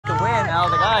And I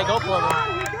was like, all right, go for it.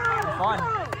 It's fun.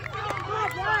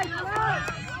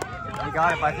 He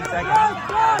got it by 2 seconds.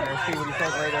 Let's see what he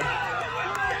says later.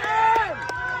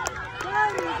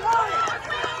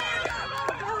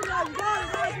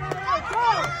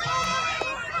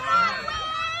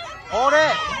 Hold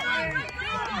it.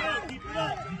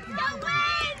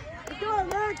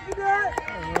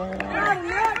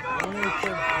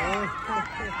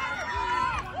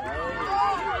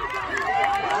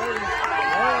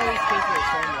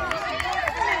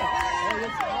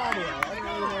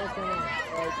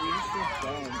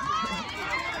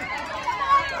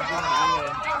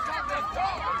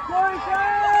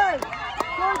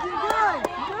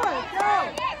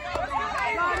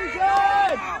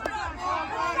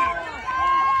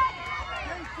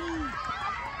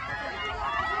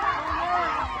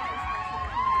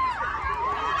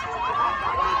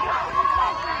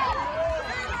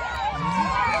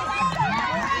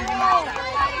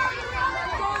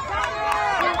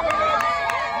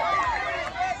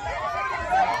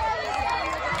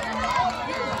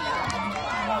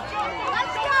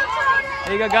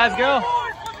 There you go, guys, go.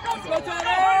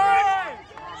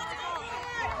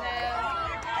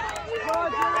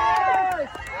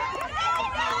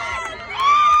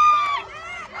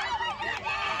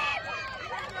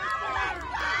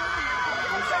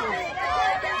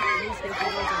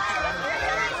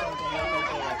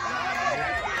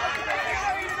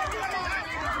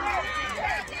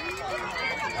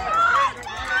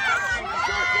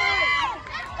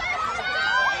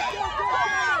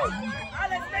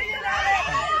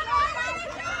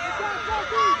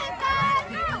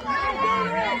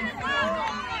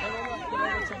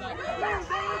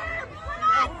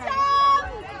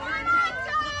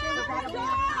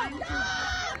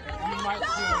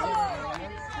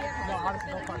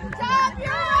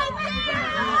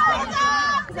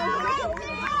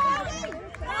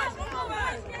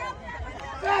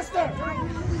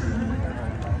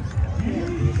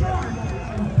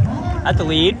 At the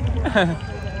lead.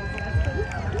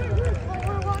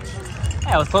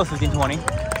 Yeah, it was close, 15-20.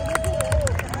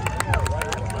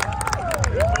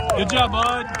 Good job,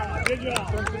 bud. Good job.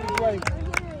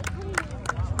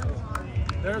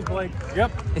 There's Blake.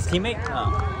 Yep. His teammate?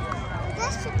 Oh.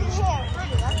 This should be here.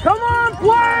 Come on,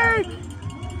 Blake!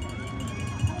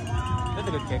 That's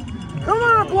a good kick. Come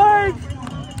on, Blake!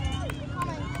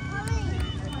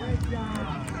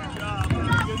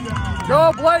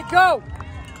 Go, Blake, go!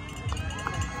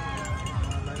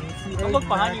 Don't look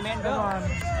behind you, man. Go.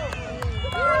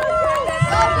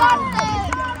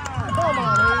 Come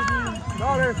on, Aiden.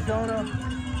 Oh, there's Jonah.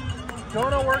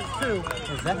 Jonah works too.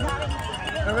 Is that happening?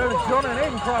 If it was Jonah and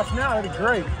Aiden cross now, that'd be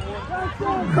great.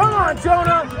 Come on,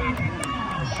 Jonah!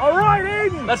 All right,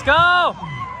 Aiden! Let's go!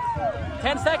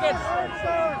 10 seconds.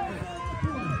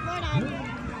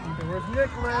 Where's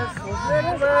Nicholas? Where's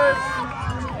Nicholas?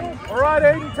 All right,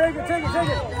 Aiden, take it, take it, take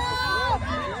it.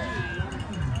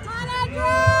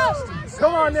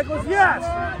 Come on, Nicholas, yes!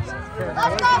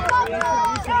 Let's go,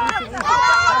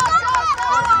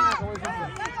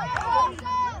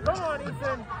 Come on,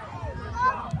 Ethan.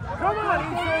 Come on,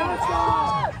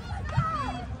 Ethan.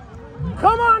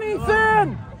 Come on, Ethan.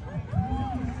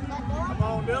 Come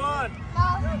on, Dylan.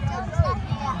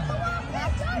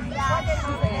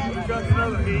 We've got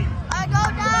another heat. I go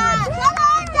down. Come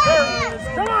on, Dad.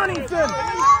 Come on, Ethan.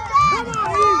 Come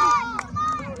on,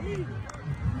 Ethan.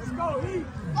 Let's go, Ethan.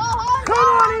 Come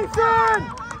on, Ethan.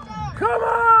 Come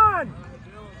on.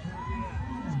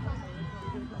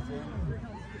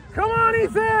 Come on,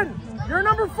 Ethan. You're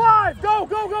number 5. Go,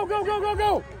 go, go, go, go, go,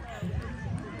 go.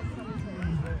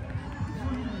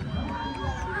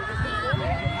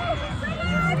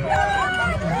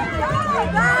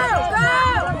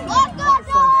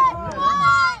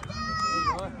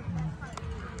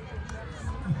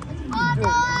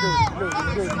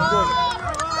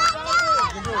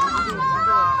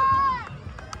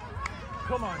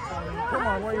 Come on, Tony. Come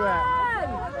on, where you at?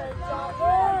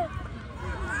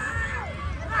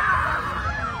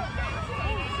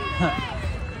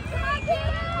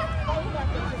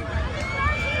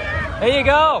 There you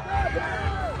go.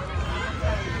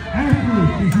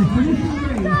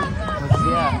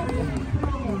 Yeah.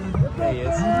 There he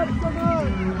is. Come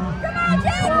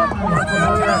on,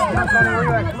 Tony, where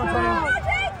you at? Come on, Tony.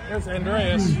 There's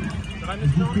Andreas. Did I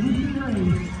miss Tony?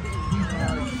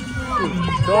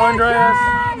 Go, Andreas.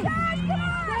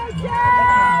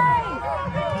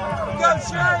 Go,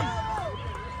 Shay.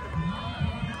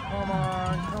 Come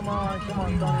on, come on, come on,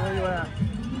 Tony, where you at?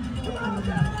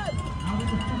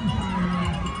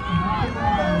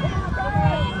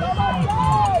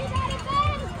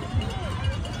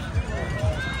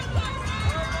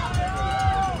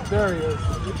 There he is.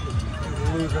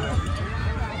 He's losing it.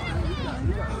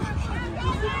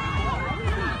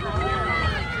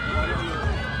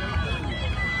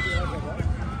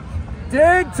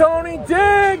 Dig, Tony,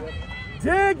 dig!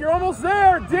 Dig, you're almost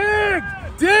there. Dig!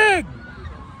 Dig!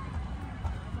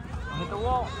 Hit the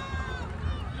wall.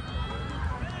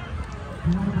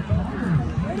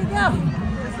 Where'd he go?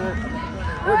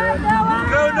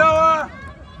 Go, Noah!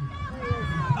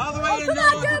 All the way in, Come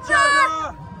Noah! on, Good good job, job!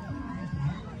 Noah!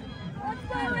 Let's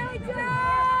go,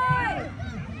 AJ!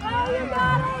 Oh, you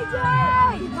got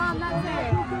AJ! Mom, that's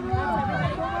it.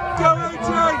 Go,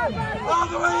 AJ! All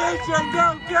the way, AJ!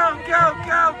 Go, go, go,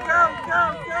 go, go,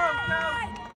 go, go, go!